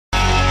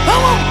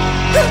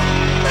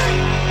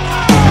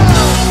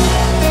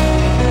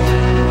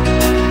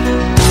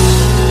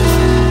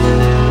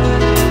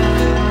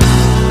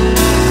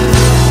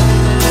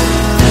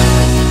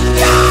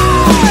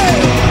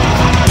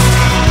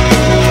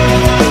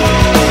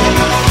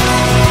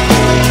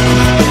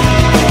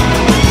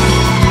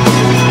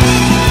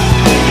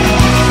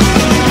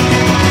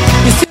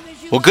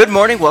Well, good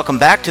morning. Welcome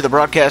back to the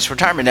Broadcast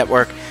Retirement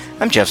Network.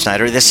 I'm Jeff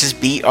Snyder. This is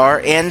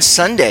BRN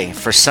Sunday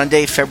for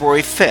Sunday,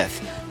 February 5th,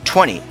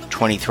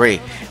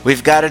 2023.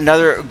 We've got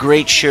another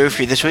great show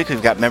for you this week.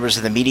 We've got members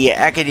of the media,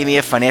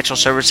 academia, financial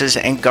services,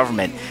 and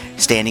government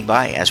standing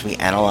by as we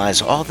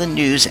analyze all the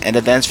news and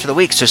events for the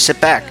week. So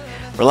sit back,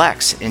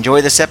 relax,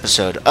 enjoy this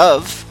episode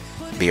of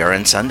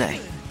BRN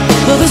Sunday.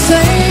 Well, the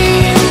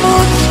same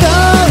old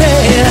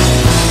story.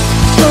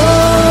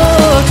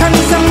 Oh, turn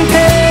some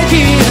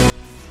pages.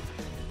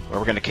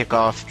 We're going to kick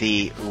off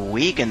the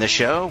week in the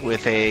show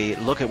with a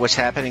look at what's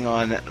happening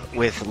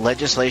with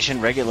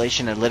legislation,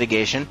 regulation, and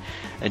litigation.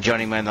 And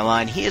joining me on the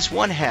line, he is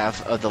one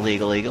half of the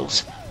Legal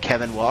Eagles,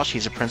 Kevin Walsh.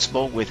 He's a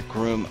principal with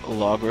Groom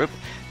Law Group.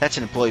 That's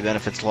an employee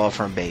benefits law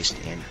firm based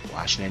in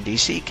Washington,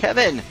 D.C.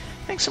 Kevin,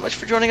 thanks so much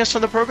for joining us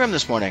on the program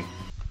this morning.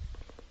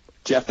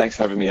 Jeff, thanks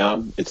for having me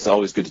on. It's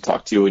always good to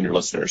talk to you and your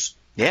listeners.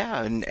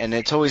 Yeah, and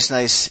it's always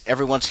nice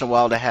every once in a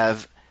while to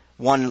have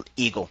one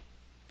Eagle,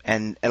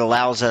 and it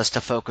allows us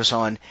to focus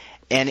on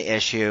an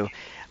issue.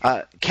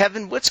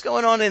 Kevin, what's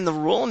going on in the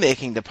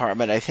rulemaking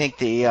department? I think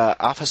the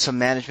Office of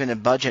Management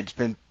and Budget has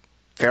been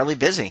fairly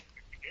busy.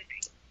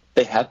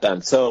 They have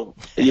been. So,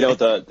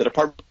 the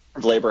Department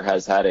of Labor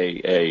has had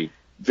a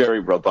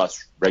very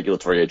robust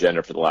regulatory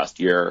agenda for the last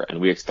year,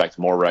 and we expect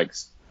more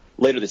regs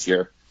later this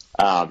year.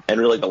 And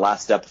really the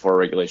last step before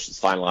regulations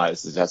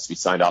finalized is it has to be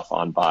signed off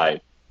on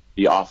by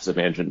the Office of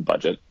Management and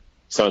Budget.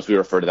 Sometimes we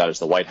refer to that as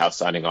the White House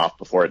signing off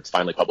before it's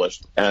finally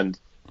published. And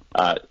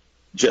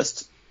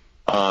just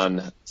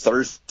on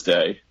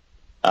Thursday,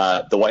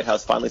 the White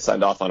House finally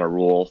signed off on a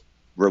rule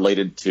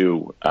related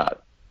to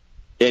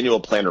annual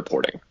plan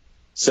reporting.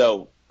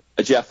 So,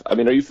 Jeff, are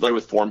you familiar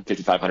with Form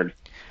 5500?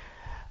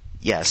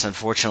 Yes,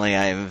 unfortunately,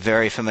 I am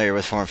very familiar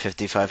with Form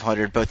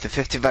 5500, both the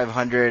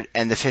 5500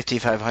 and the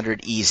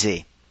 5500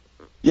 EZ.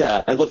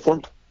 Yeah, and what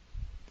Form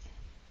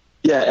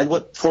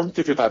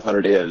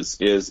 5500 is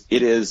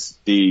it is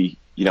the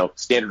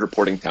standard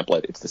reporting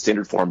template. It's the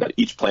standard form that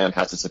each plan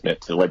has to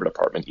submit to the Labor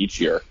Department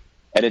each year.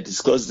 And it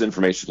discloses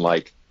information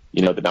like,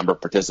 the number of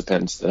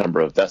participants, the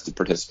number of vested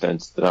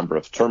participants, the number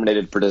of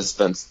terminated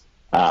participants,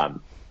 plan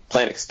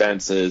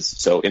expenses,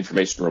 so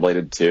information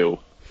related to,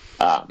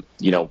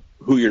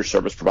 who your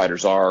service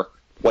providers are,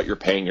 what you're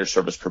paying your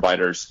service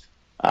providers,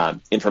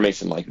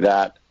 information like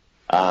that.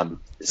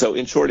 So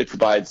in short, it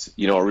provides,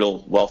 a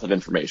real wealth of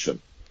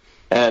information.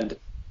 And,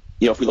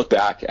 if we look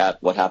back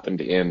at what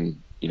happened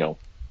in,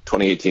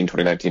 2018,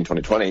 2019,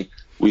 2020,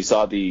 we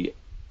saw the,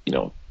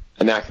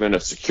 enactment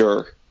of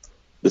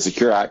the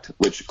Secure Act,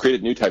 which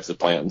created new types of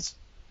plans,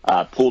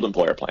 pooled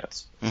employer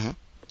plans. Mm-hmm.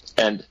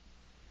 And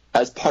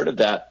as part of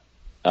that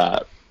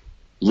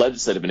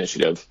legislative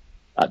initiative,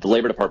 the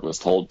Labor Department was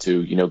told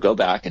to, go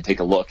back and take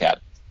a look at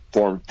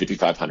Form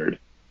 5500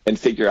 and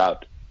figure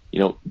out,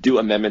 do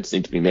amendments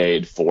need to be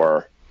made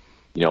for,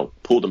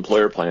 pooled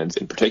employer plans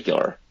in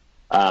particular.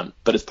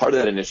 But as part of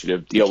that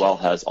initiative, DOL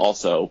has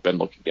also been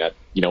looking at,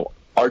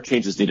 are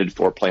changes needed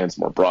for plans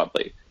more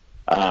broadly.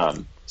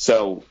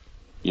 So,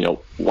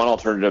 one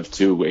alternative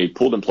to a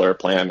pooled employer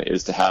plan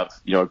is to have,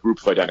 a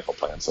group of identical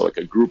plans, so like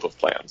a group of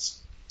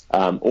plans.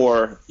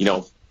 Or,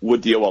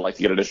 would DOL like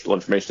to get additional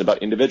information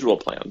about individual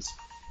plans?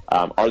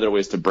 Are there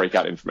ways to break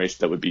out information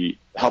that would be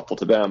helpful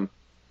to them?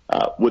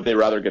 Would they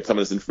rather get some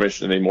of this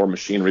information in a more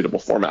machine-readable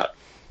format?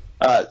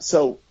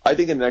 So I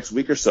think in the next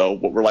week or so,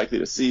 what we're likely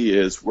to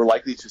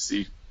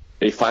see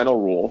a final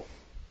rule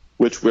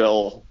which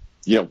will,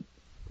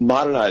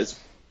 modernize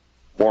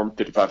Form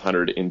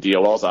 5500 in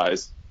DOL's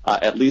eyes,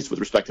 at least with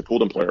respect to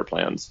pooled employer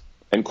plans,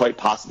 and quite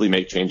possibly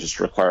make changes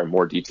to require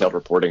more detailed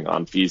reporting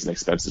on fees and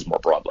expenses more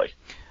broadly.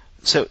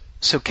 So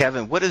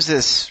Kevin, what is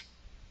this?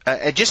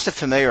 Just to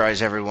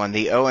familiarize everyone,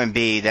 the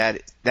OMB,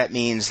 that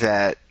means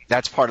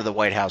that's part of the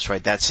White House,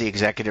 right? That's the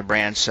executive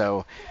branch.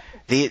 So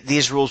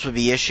these rules would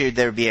be issued.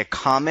 There would be a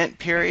comment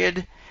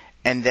period,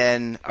 and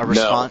then a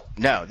response.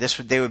 No,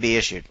 they would be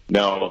issued.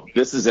 No,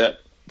 this is it.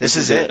 This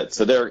is it.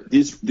 So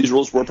these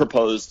rules were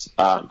proposed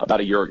about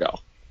a year ago,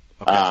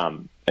 okay.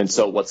 And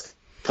so what's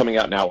coming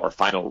out now are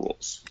final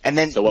rules. And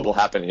then, so what will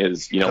happen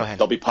is,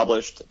 they'll be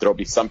published. There will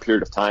be some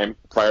period of time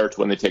prior to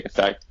when they take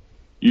effect.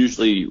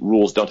 Usually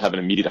rules don't have an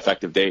immediate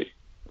effective date,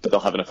 but they'll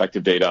have an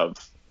effective date of,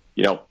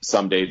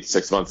 some date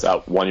 6 months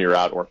out, 1 year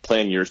out, or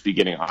plan years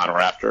beginning on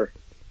or after.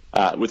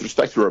 With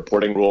respect to a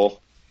reporting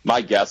rule, my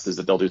guess is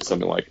that they'll do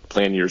something like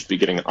plan years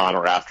beginning on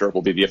or after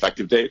will be the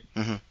effective date.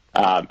 Mm-hmm.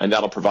 And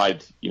that'll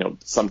provide,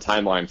 some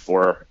timeline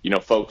for,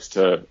 folks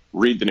to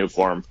read the new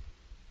form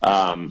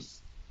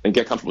and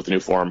get comfortable with the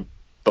new form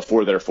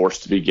before they're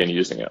forced to begin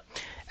using it.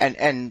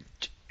 And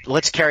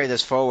let's carry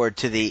this forward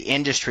to the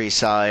industry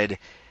side.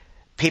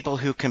 people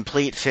who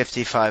complete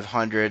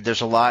 5,500,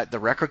 there's a lot. The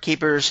record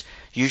keepers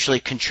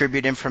usually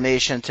contribute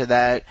information to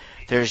that.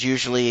 There's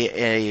usually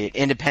an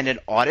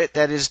independent audit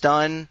that is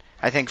done,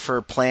 I think,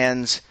 for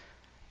plans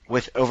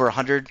with over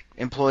 100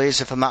 employees.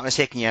 If I'm not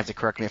mistaken, you have to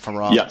correct me if I'm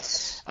wrong.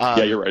 Yes.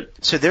 Yeah, you're right.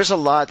 So there's a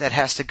lot that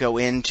has to go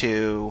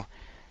into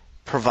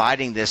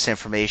providing this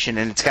information,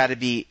 and it's got to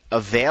be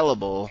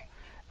available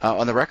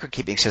on the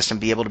record-keeping system,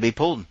 be able to be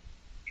pulled.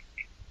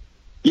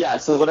 Yeah,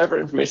 so whatever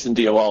information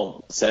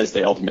DOL says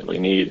they ultimately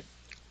need,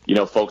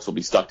 folks will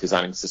be stuck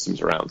designing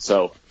systems around.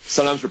 So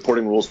sometimes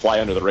reporting rules fly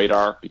under the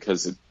radar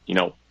because,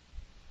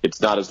 it's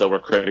not as though we're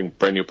creating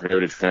brand new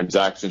prohibited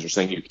transactions or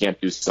saying you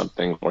can't do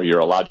something or you're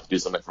allowed to do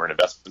something from an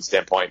investment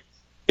standpoint.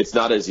 It's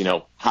not as,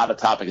 hot a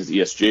topic as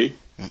ESG,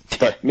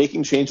 but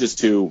making changes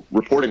to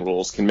reporting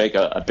rules can make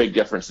a big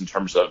difference in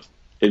terms of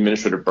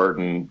administrative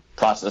burden,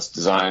 process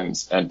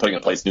designs, and putting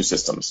in place new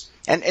systems.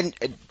 And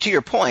to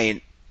your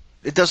point,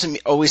 it doesn't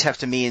always have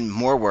to mean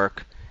more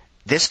work.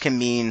 This can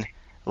mean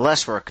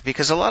less work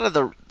because a lot of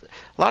the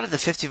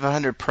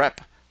 5,500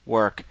 prep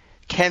work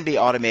can be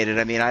automated.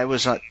 I mean, I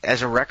was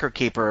as a record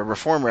keeper, a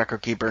reform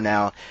record keeper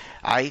now,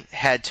 I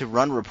had to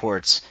run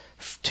reports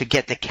to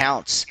get the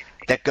counts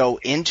that go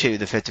into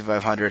the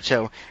 5,500.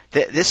 So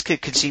this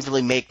could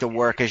conceivably make the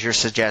work, as you're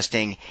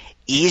suggesting,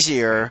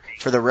 easier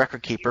for the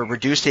record keeper,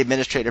 reduce the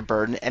administrative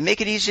burden, and make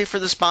it easier for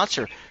the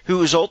sponsor,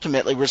 who is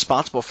ultimately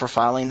responsible for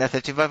filing that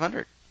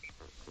 5,500.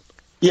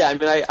 Yeah, I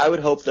mean, I would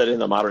hope that in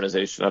the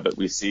modernization of it,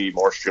 we see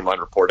more streamlined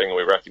reporting, and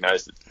we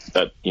recognize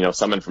that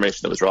some information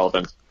that was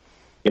relevant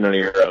in an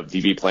era of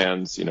DB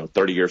plans,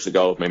 30 years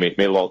ago may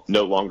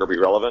no longer be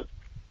relevant.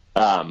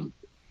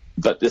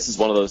 But this is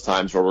one of those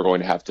times where we're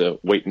going to have to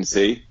wait and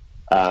see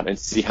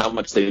how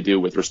much they do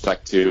with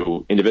respect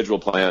to individual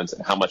plans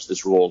and how much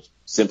this rule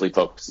simply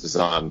focuses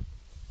on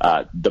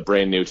the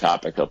brand new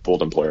topic of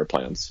pooled employer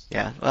plans.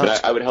 Yeah, well,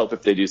 but I would hope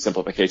if they do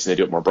simplification, they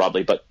do it more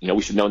broadly. But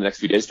we should know in the next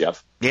few days,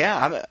 Jeff.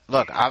 Yeah,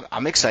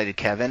 I'm excited,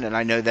 Kevin, and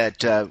I know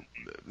that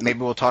maybe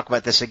we'll talk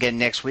about this again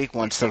next week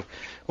once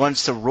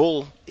the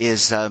rule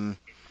is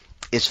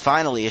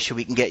finally issued.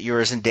 We can get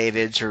yours and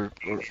David's or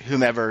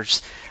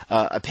whomever's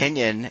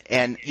opinion.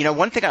 And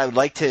one thing I would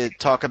like to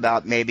talk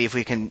about maybe if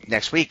we can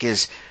next week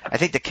is I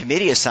think the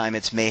committee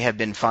assignments may have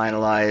been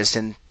finalized,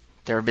 and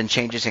there have been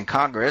changes in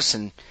Congress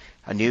and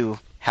a new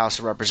House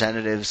of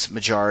Representatives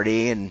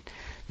majority and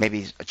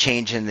maybe a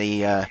change in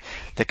the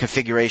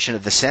configuration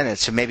of the Senate.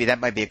 So maybe that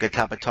might be a good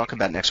topic to talk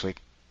about next week.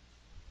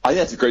 I think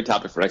that's a great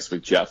topic for next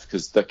week, Jeff,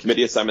 because the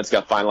committee assignments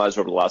got finalized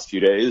over the last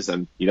few days,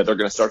 and they're going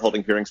to start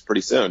holding hearings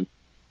pretty soon.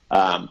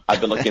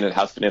 I've been looking at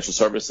House Financial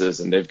Services,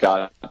 and they've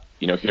got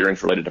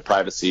hearings related to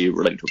privacy,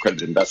 related to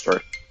accredited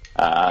investor.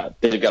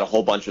 They've got a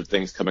whole bunch of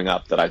things coming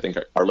up that I think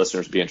our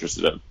listeners would be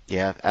interested in.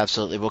 Yeah,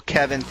 absolutely. Well,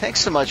 Kevin,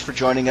 thanks so much for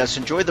joining us.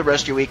 Enjoy the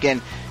rest of your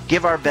weekend.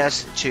 Give our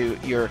best to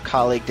your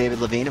colleague, David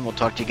Levine, and we'll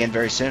talk to you again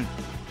very soon.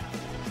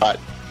 All right.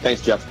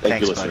 Thanks, Jeff.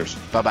 Thank you, listeners.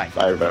 Bye-bye.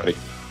 Bye, everybody.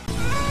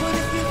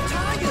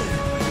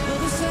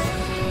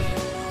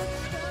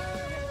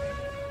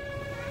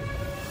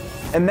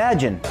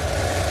 Imagine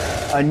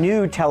a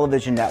new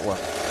television network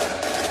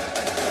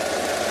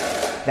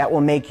that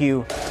will make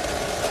you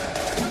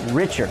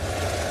richer,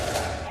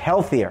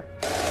 healthier,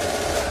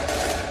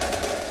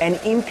 and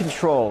in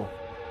control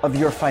of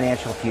your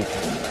financial future.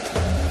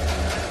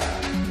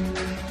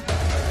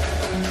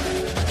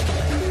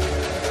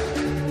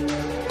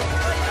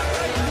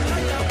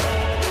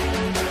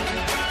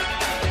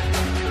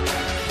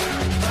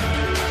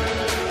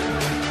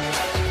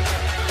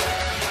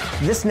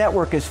 This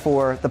network is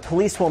for the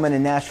policewoman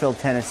in Nashville,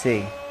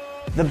 Tennessee,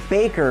 the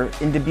baker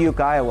in Dubuque,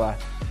 Iowa,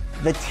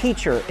 the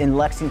teacher in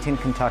Lexington,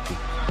 Kentucky.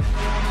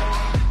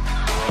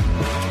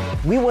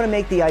 We want to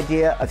make the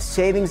idea of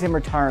savings and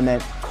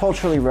retirement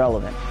culturally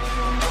relevant.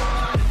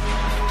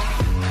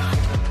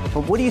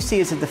 But what do you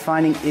see as a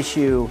defining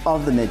issue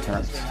of the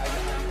midterms?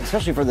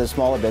 Especially for the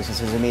smaller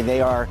businesses. I mean,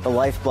 they are the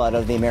lifeblood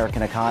of the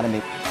American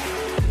economy.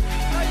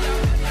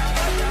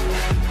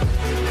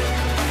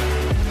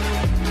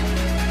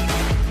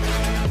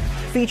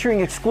 Featuring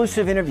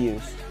exclusive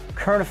interviews,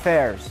 current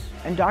affairs,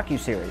 and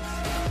docuseries.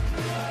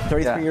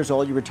 33 years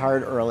old, you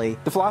retired early.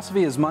 The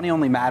philosophy is money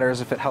only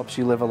matters if it helps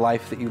you live a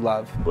life that you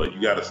love. But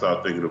you got to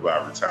start thinking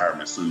about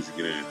retirement as soon as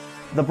you get in.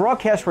 The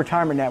Broadcast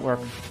Retirement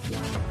Network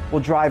will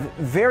drive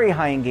very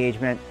high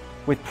engagement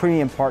with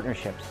premium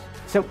partnerships.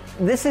 So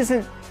this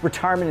isn't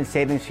retirement and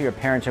savings for your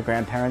parents or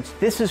grandparents.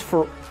 This is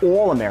for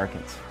all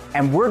Americans.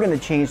 And we're going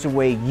to change the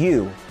way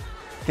you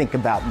think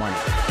about money.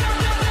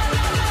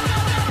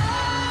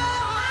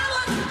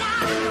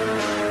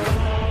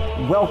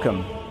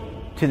 Welcome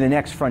to the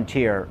next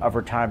frontier of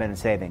retirement and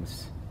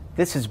savings.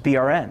 This is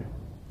BRN,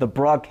 the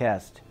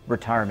Broadcast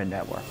Retirement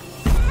Network.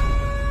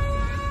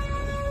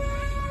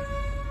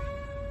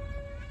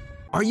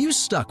 Are you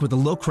stuck with a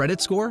low credit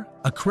score,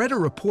 a credit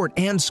report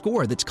and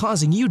score that's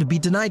causing you to be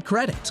denied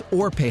credit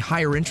or pay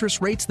higher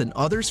interest rates than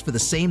others for the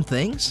same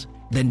things?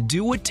 Then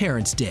do what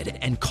Terrence did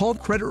and call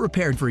Credit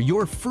Repaired for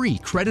your free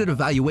credit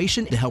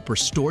evaluation to help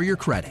restore your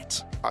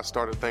credit. I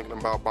started thinking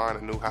about buying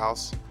a new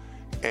house,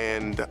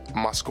 and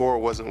my score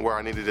wasn't where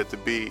I needed it to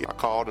be. I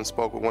called and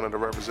spoke with one of the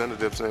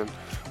representatives, and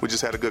we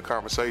just had a good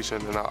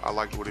conversation, and I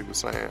liked what he was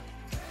saying.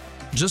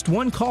 Just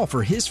one call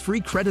for his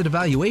free credit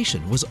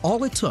evaluation was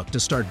all it took to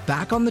start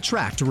back on the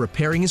track to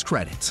repairing his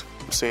credit.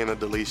 I'm seeing the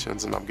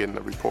deletions and I'm getting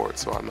the report,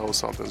 so I know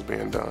something's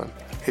being done.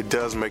 It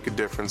does make a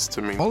difference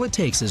to me. All it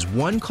takes is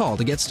one call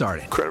to get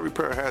started. Credit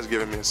Repair has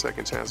given me a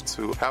second chance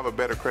to have a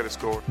better credit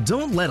score.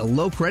 Don't let a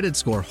low credit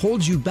score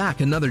hold you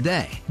back another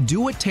day.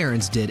 Do what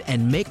Terrence did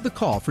and make the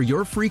call for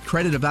your free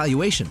credit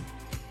evaluation.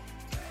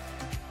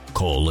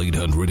 Call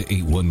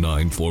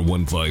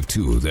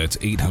 800-819-4152. That's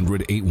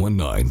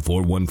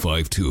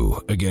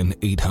 800-819-4152. Again,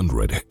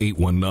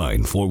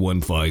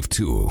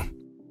 800-819-4152.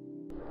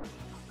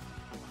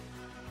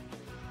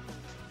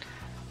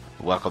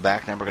 Welcome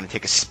back. Now we're going to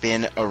take a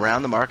spin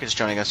around the markets.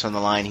 Joining us on the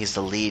line, he's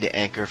the lead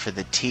anchor for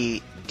the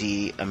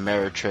TD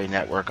Ameritrade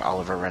Network,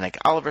 Oliver Rennick.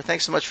 Oliver,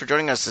 thanks so much for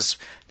joining us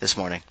this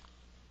morning.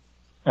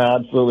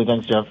 Absolutely.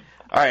 Thanks, Jeff.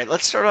 All right,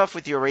 let's start off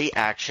with your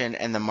reaction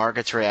and the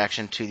market's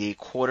reaction to the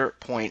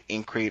quarter-point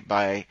increase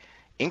by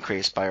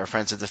our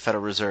friends at the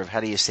Federal Reserve. How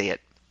do you see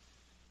it?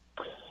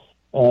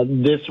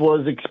 This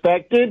was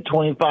expected,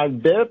 25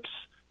 bips,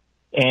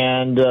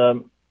 and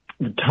the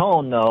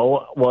tone,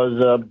 though,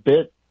 was a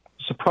bit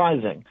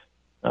surprising.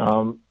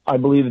 I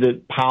believe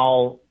that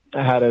Powell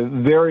had a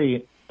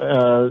very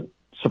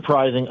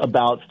surprising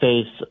about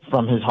face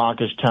from his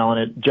hawkish tone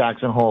at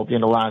Jackson Hole at the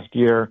end of last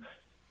year.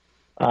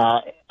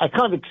 I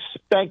kind of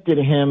expected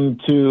him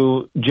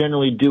to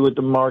generally do what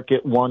the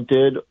market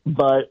wanted,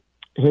 but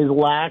his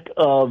lack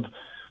of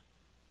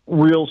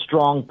real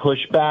strong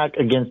pushback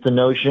against the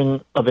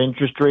notion of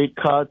interest rate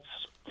cuts,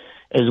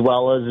 as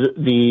well as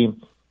the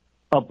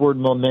upward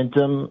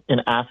momentum in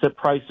asset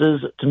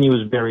prices, to me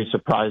was very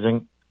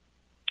surprising.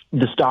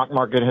 The stock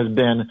market has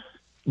been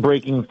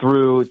breaking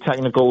through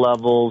technical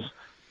levels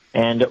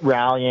and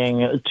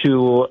rallying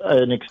to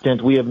an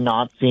extent we have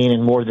not seen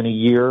in more than a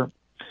year.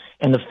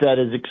 And the Fed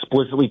has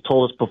explicitly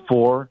told us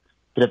before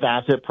that if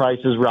asset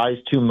prices rise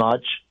too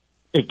much,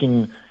 it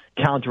can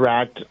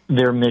counteract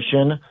their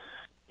mission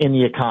in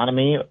the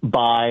economy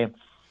by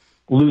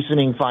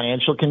loosening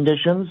financial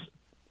conditions.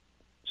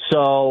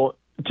 So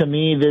to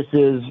me, this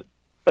is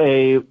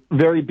a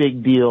very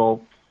big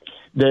deal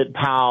that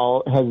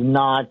Powell has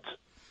not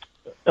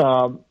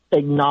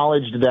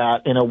acknowledged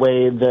that in a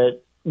way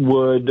that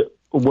would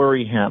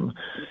worry him.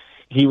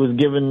 He was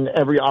given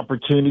every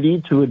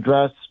opportunity to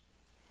address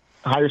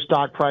higher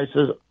stock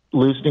prices,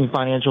 loosening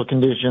financial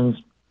conditions,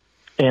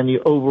 and the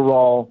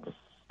overall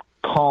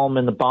calm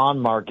in the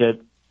bond market,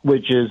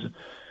 which is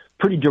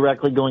pretty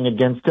directly going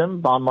against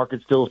him. Bond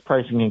market still is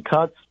pricing in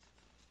cuts.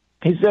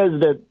 He says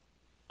that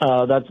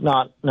that's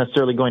not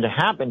necessarily going to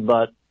happen,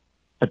 but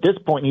at this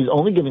point, he's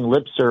only giving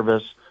lip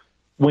service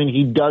when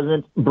he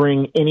doesn't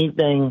bring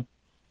anything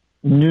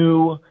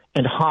new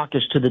and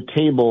hawkish to the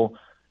table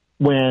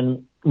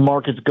when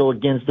markets go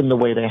against them the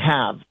way they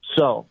have.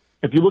 So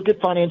if you look at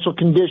financial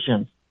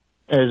conditions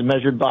as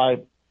measured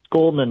by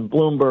Goldman,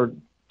 Bloomberg,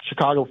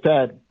 Chicago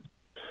Fed,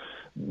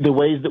 the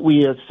ways that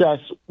we assess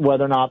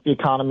whether or not the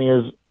economy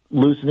is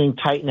loosening,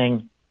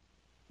 tightening,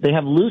 they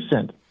have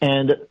loosened.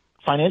 And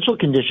financial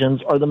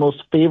conditions are the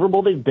most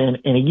favorable they've been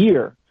in a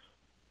year,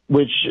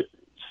 which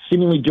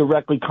seemingly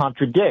directly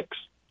contradicts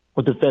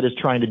what the Fed is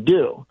trying to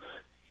do.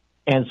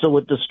 And so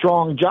with the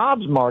strong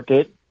jobs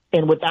market,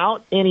 and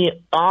without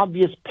any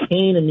obvious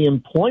pain in the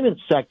employment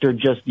sector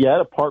just yet,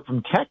 apart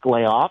from tech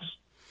layoffs,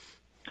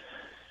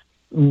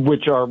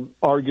 which are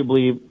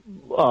arguably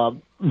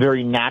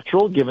very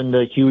natural given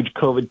the huge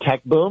COVID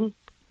tech boom,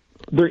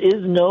 there is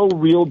no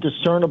real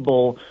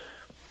discernible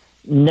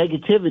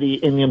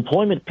negativity in the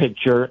employment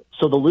picture.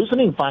 So the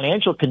loosening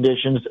financial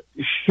conditions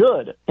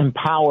should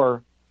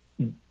empower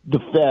the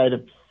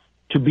Fed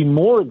to be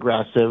more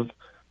aggressive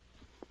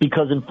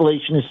because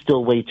inflation is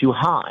still way too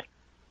high.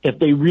 If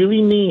they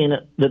really mean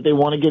that they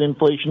want to get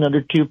inflation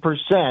under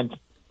 2%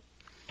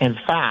 and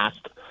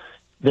fast,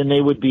 then they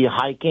would be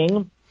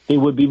hiking. They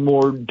would be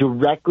more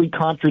directly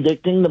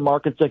contradicting the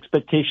market's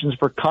expectations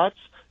for cuts.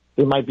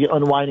 They might be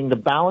unwinding the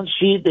balance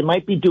sheet. They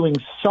might be doing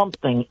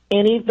something,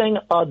 anything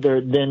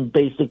other than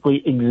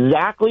basically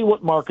exactly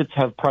what markets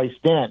have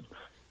priced in.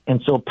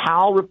 And so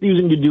Powell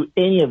refusing to do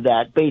any of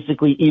that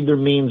basically either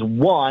means,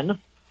 one,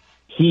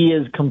 he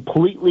is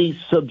completely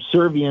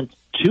subservient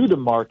to the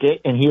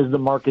market and he is the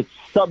market's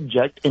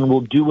subject and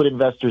will do what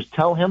investors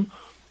tell him,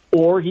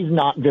 or he's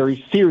not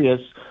very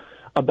serious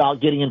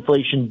about getting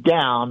inflation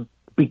down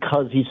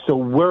because he's so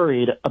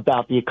worried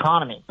about the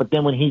economy. But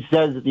then when he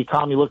says that the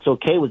economy looks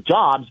okay with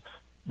jobs,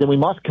 then we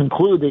must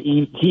conclude that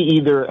he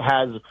either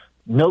has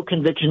no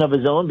conviction of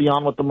his own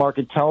beyond what the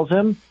market tells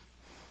him,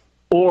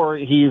 or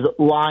he's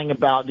lying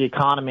about the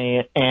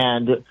economy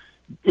and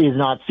is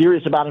not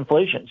serious about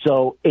inflation.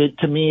 So it,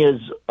 to me, is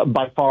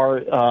by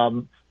far,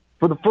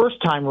 for the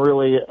first time,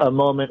 really a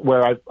moment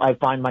where I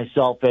find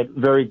myself at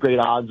very great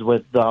odds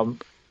with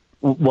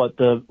what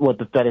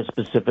the Fed is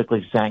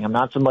specifically saying. I'm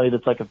not somebody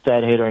that's like a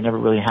Fed hater. I never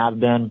really have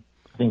been.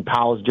 I think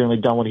Powell has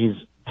generally done what he's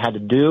had to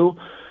do.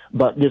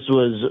 But this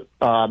was,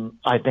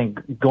 I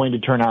think, going to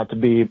turn out to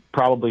be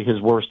probably his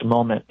worst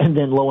moment. And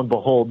then lo and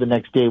behold, the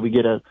next day we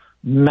get a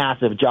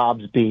massive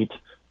jobs beat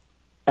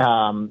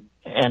and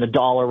a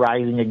dollar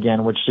rising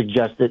again, which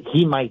suggests that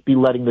he might be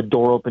letting the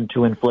door open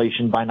to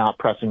inflation by not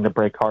pressing the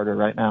brake harder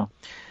right now.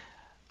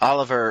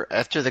 Oliver,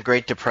 after the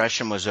Great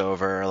Depression was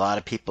over, a lot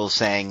of people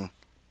saying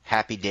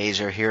happy days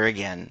are here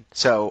again.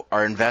 So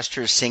are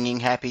investors singing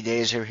happy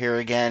days are here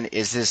again?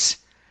 Is this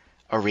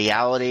a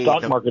reality?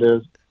 Stock market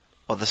is.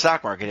 Well, the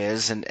stock market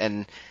is,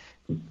 and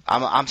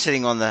I'm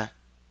sitting on the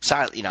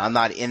side. I'm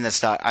not in the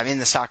stock. I'm in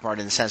the stock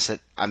market in the sense that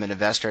I'm an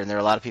investor, and there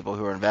are a lot of people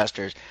who are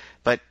investors.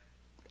 But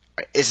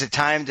is it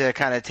time to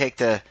kind of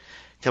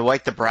to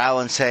wipe the brow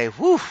and say,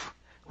 "Whew,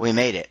 we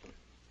made it"?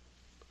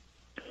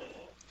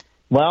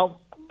 Well,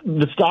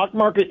 the stock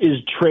market is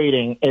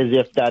trading as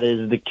if that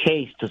is the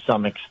case to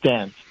some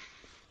extent.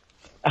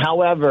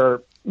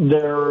 However,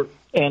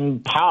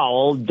 and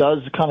Powell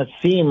does kind of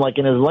seem like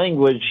in his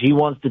language he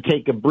wants to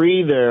take a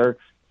breather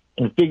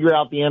and figure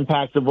out the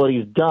impacts of what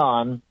he's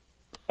done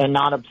and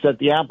not upset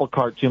the apple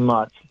cart too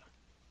much.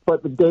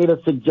 But the data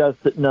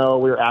suggests that no,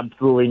 we're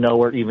absolutely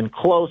nowhere even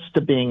close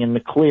to being in the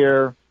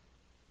clear.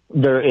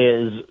 There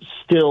is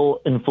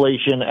still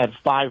inflation at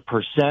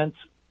 5%,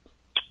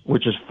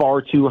 which is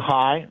far too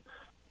high,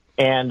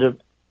 and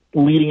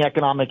leading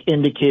economic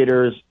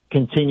indicators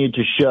continue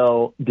to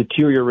show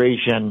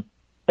deterioration.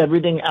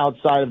 Everything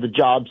outside of the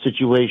job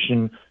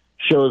situation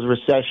shows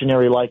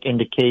recessionary-like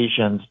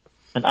indications.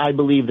 And I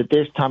believe that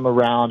this time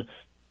around,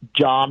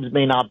 jobs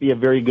may not be a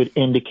very good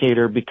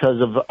indicator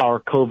because of our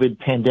COVID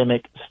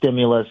pandemic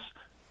stimulus.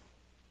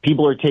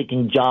 People are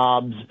taking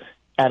jobs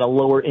at a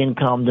lower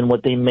income than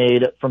what they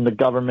made from the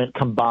government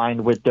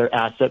combined with their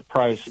asset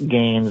price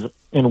gains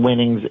and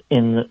winnings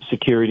in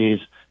securities.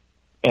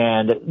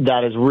 And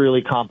that is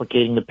really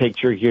complicating the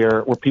picture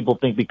here, where people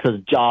think because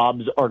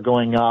jobs are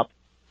going up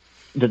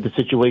that the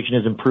situation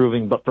is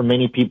improving. But for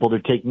many people, they're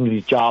taking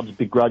these jobs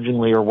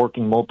begrudgingly or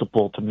working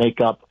multiple to make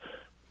up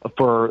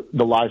for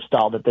the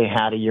lifestyle that they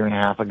had a year and a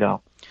half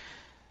ago.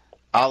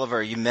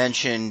 Oliver, you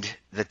mentioned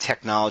the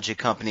technology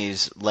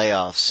companies'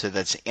 layoffs. So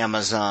that's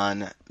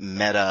Amazon,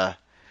 Meta,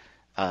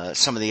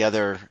 some of the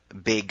other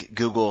big,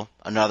 Google,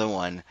 another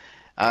one.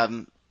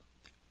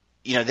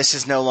 This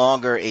is no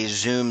longer a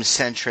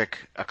Zoom-centric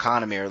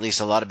economy, or at least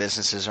a lot of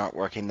businesses aren't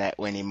working that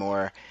way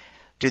anymore.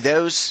 Do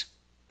those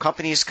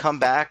companies come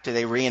back? Do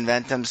they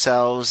reinvent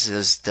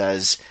themselves?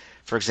 Does,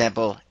 for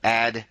example,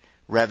 ad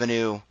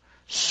revenue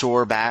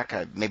soar back?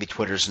 Maybe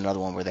Twitter's another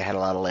one where they had a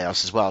lot of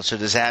layoffs as well. So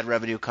does ad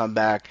revenue come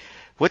back?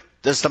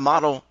 Does the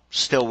model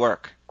still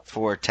work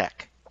for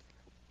tech?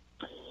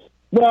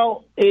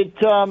 Well,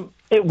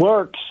 it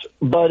works,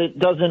 but it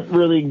doesn't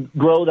really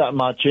grow that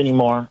much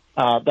anymore.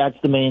 That's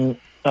the main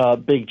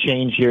big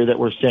change here that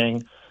we're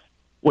seeing,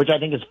 which I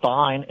think is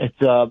fine. It's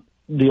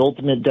the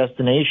ultimate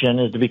destination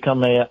is to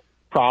become a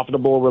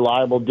profitable,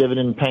 reliable,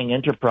 dividend-paying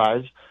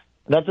enterprise.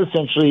 That's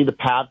essentially the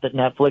path that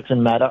Netflix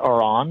and Meta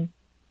are on.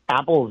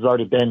 Apple has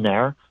already been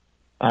there.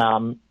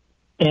 And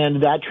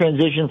that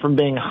transition from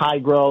being high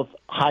growth,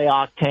 high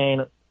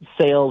octane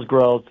sales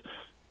growth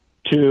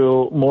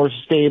to more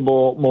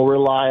stable, more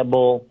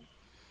reliable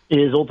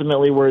is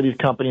ultimately where these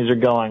companies are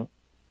going.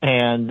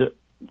 And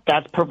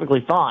that's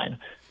perfectly fine.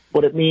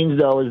 What it means,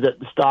 though, is that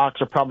the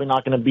stocks are probably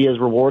not going to be as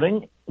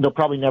rewarding. They'll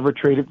probably never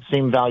trade at the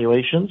same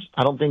valuations.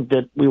 I don't think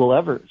that we will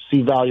ever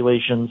see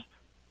valuations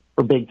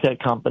for big tech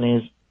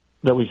companies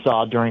that we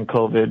saw during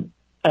COVID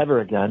ever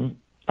again.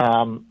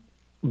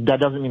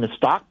 That doesn't mean the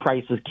stock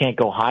prices can't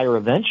go higher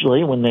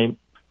eventually when they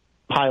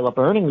pile up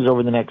earnings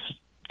over the next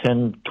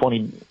 10,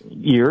 20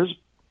 years,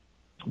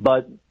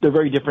 but they're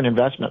very different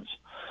investments.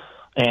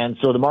 And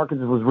so the market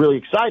was really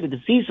excited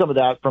to see some of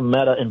that from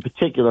Meta in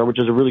particular, which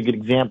is a really good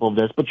example of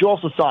this. But you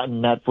also saw it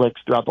in Netflix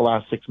throughout the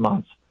last 6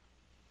 months.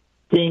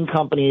 Seeing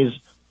companies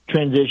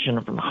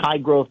transition from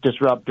high-growth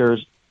disruptors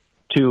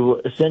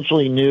to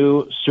essentially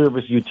new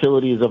service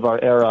utilities of our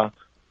era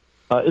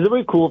is a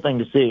very cool thing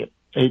to see.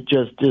 It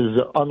just is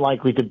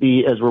unlikely to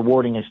be as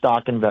rewarding a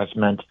stock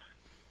investment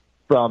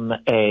from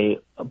a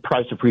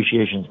price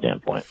appreciation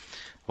standpoint.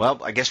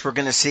 Well, I guess we're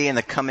going to see in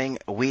the coming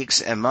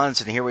weeks and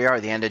months, and here we are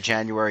at the end of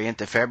January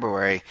into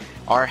February,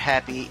 our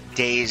happy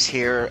days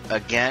here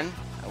again.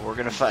 We're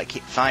going to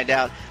find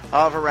out.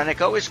 Oliver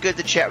Rennick, always good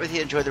to chat with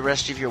you. Enjoy the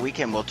rest of your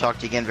weekend. We'll talk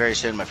to you again very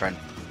soon, my friend.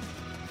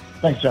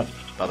 Thanks,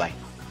 Jeff. Bye-bye.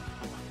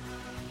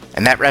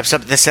 And that wraps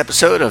up this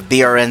episode of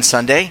BRN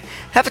Sunday.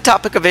 Have a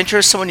topic of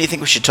interest, someone you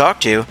think we should talk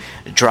to,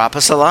 drop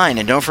us a line.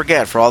 And don't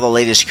forget, for all the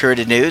latest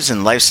curated news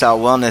and lifestyle,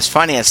 wellness,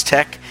 finance,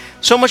 tech,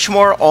 so much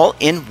more, all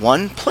in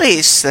one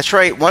place. That's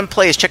right, one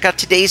place. Check out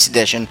today's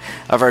edition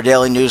of our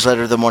daily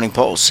newsletter, The Morning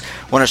Pulse.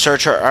 Want to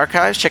search our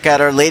archives, check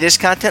out our latest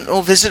content,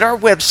 or visit our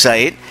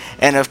website,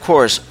 and of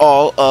course,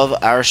 all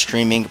of our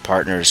streaming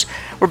partners.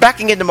 We're back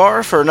again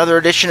tomorrow for another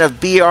edition of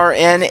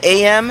BRN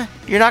AM.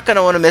 You're not going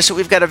to want to miss it.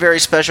 We've got a very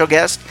special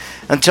guest.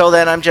 Until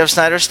then, I'm Jeff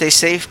Snyder. Stay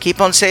safe,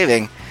 keep on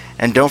saving,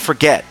 and don't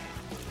forget,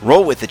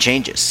 roll with the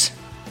changes.